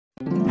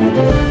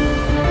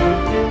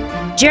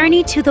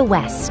Journey to the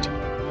West.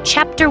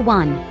 Chapter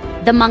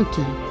 1. The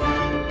Monkey.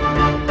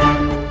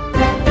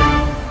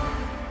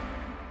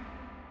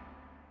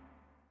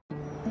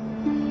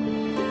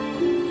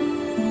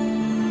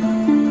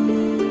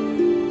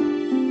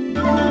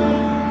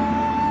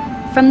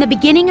 From the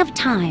beginning of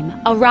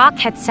time, a rock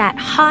had sat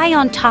high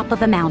on top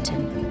of a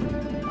mountain.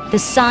 The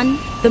sun,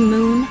 the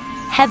moon,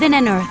 heaven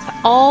and earth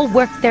all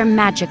worked their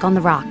magic on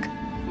the rock.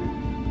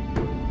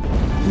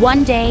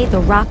 One day, the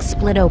rock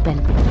split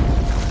open.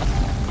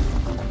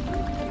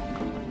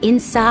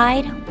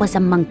 Inside was a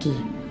monkey.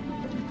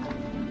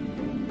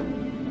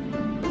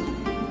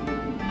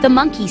 The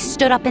monkey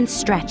stood up and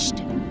stretched.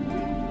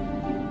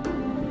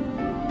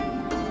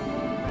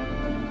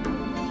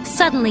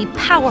 Suddenly,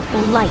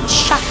 powerful light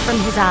shot from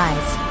his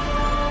eyes.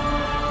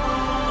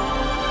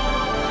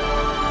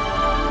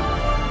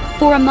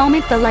 For a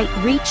moment, the light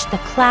reached the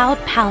cloud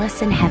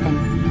palace in heaven.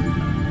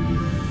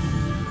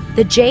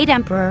 The Jade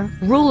Emperor,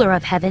 ruler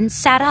of heaven,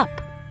 sat up.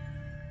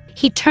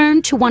 He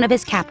turned to one of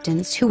his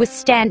captains, who was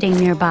standing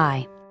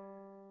nearby.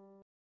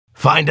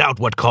 "Find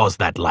out what caused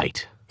that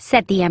light,"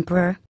 said the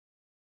Emperor.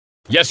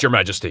 "Yes, Your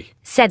Majesty,"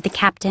 said the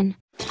captain.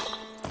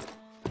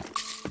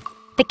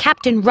 The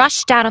captain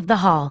rushed out of the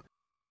hall.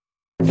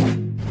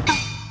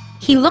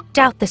 He looked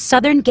out the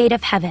southern gate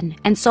of heaven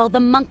and saw the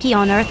monkey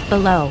on earth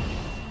below.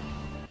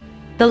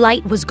 The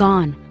light was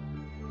gone,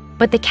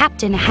 but the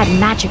captain had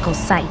magical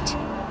sight.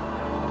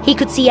 He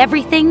could see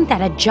everything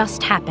that had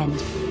just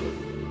happened.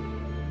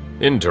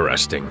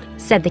 "Interesting,"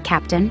 said the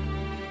captain.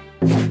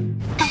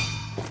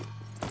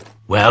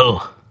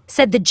 "Well,"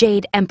 said the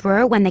Jade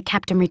Emperor when the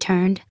captain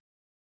returned.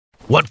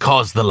 "what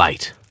caused the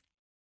light?"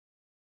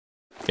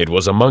 "It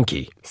was a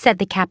monkey," said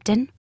the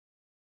captain.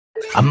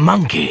 "A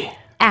monkey?"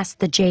 asked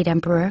the Jade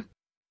Emperor.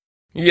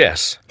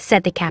 "Yes,"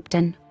 said the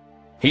captain.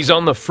 "He's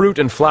on the Fruit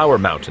and Flower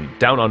Mountain,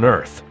 down on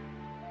Earth.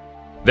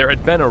 There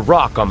had been a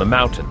rock on the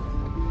mountain.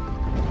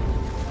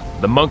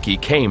 The monkey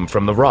came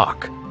from the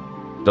rock.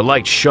 The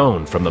light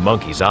shone from the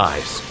monkey's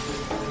eyes."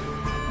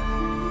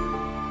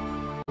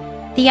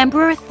 The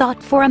Emperor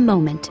thought for a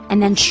moment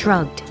and then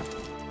shrugged.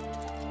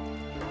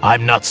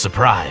 "I'm not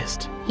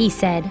surprised. He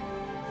said.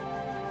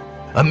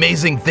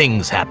 Amazing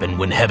things happen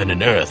when heaven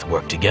and earth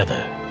work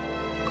together."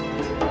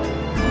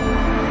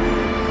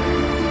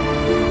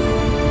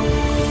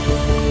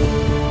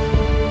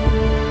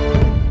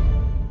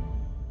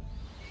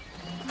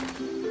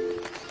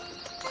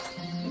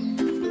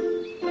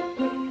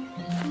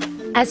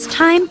 As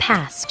time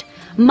passed,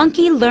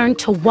 Monkey learned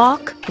to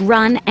walk,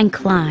 run, and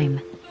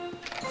climb.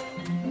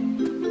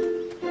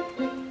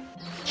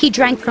 He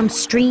drank from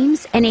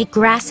streams and ate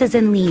grasses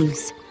and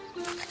leaves.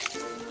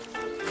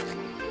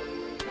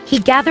 He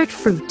gathered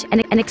fruit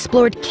and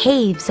explored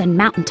caves and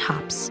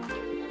mountaintops.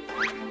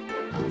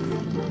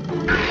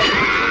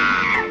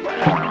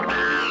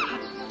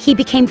 He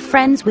became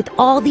friends with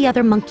all the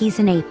other monkeys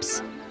and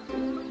apes.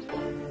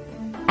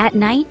 At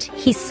night,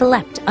 he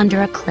slept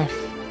under a cliff.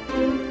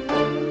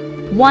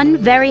 One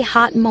very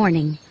hot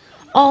morning,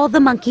 all the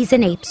monkeys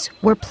and apes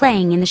were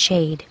playing in the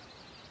shade.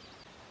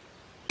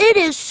 "It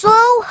is so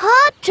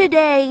hot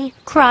today,"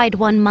 cried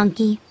one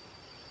monkey.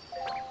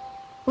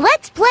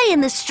 "Let's play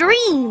in the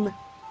stream,"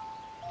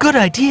 "Good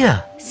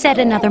idea," said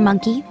another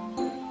monkey.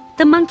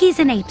 The monkeys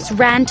and apes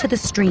ran to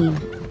the stream.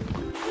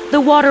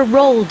 The water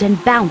rolled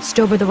and bounced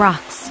over the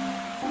rocks.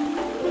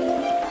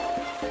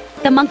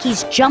 The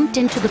monkeys jumped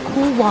into the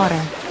cool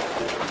water.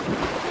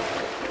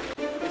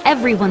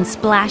 Everyone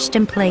splashed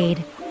and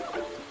played.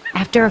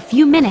 After a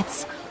few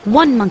minutes,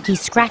 one monkey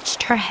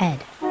scratched her head.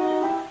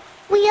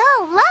 "We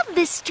all love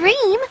this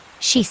stream,"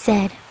 she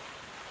said.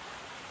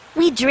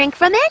 "We drink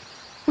from it,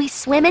 we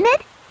swim in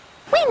it.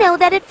 We know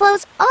that it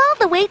flows all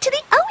the way to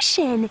the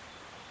ocean.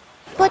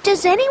 But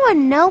does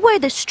anyone know where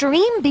the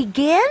stream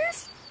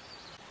begins?"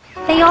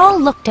 They all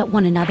looked at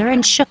one another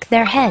and shook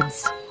their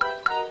heads.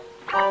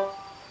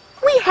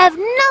 "We have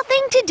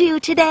nothing to do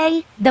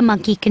today," the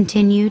monkey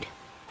continued.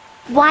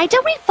 "Why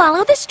don't we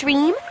follow the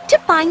stream to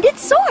find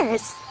its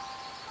source?"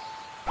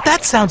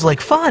 "That sounds like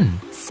fun,"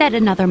 said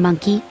another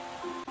monkey.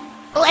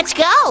 "Let's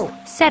go,"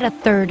 said a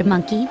third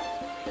monkey.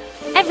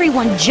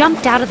 Everyone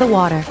jumped out of the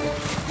water.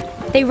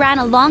 They ran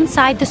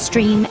alongside the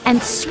stream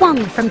and swung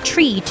from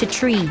tree to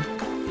tree.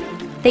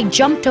 They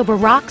jumped over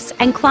rocks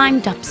and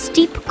climbed up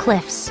steep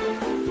cliffs.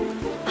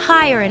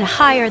 Higher and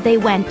higher they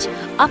went,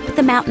 up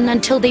the mountain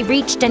until they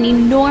reached an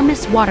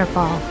enormous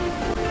waterfall.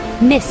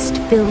 Mist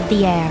filled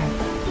the air.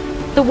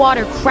 The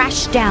water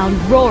crashed down,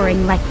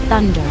 roaring like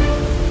thunder.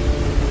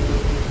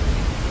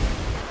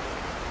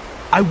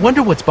 "I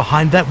wonder what's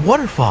behind that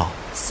waterfall,"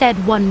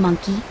 said one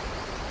monkey.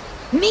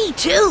 "Me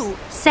too,"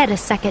 said a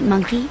second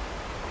monkey.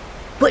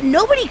 "But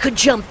nobody could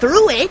jump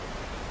through it."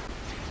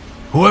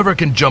 "Whoever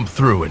can jump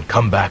through and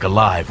come back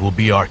alive will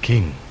be our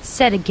king,"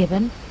 said a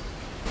gibbon.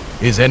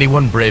 "Is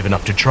anyone brave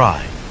enough to try?"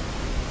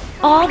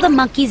 All the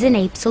monkeys and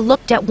apes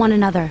looked at one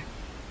another.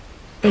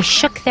 They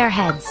shook their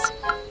heads.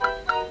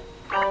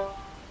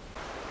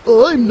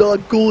 "I'm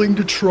not going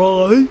to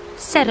try,"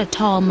 said a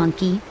tall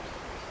monkey.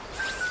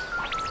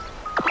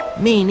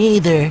 "Me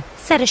neither,"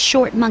 said a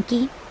short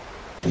monkey.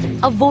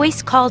 A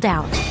voice called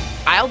out.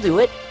 I'll do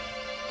it.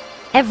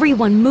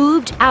 Everyone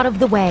moved out of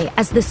the way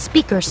as the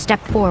speaker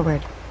stepped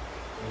forward.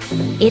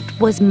 It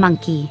was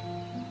Monkey.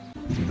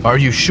 Are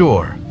you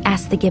sure?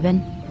 Asked the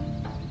gibbon.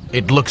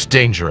 It looks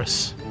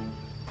dangerous.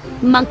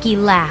 Monkey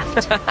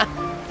laughed.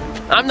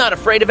 I'm not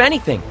afraid of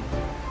anything.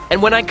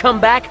 And when I come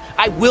back,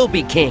 I will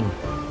be king.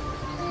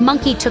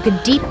 Monkey took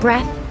a deep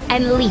breath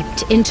and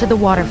leaped into the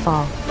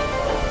waterfall.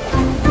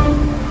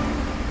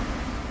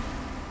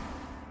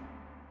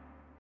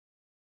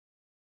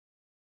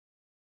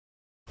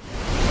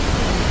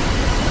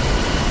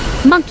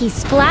 Monkey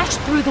splashed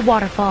through the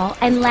waterfall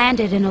and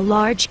landed in a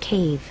large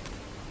cave.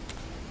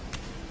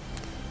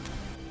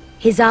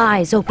 His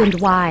eyes opened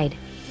wide.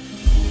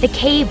 The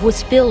cave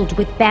was filled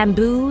with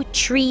bamboo,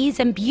 trees,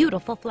 and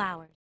beautiful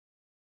flowers.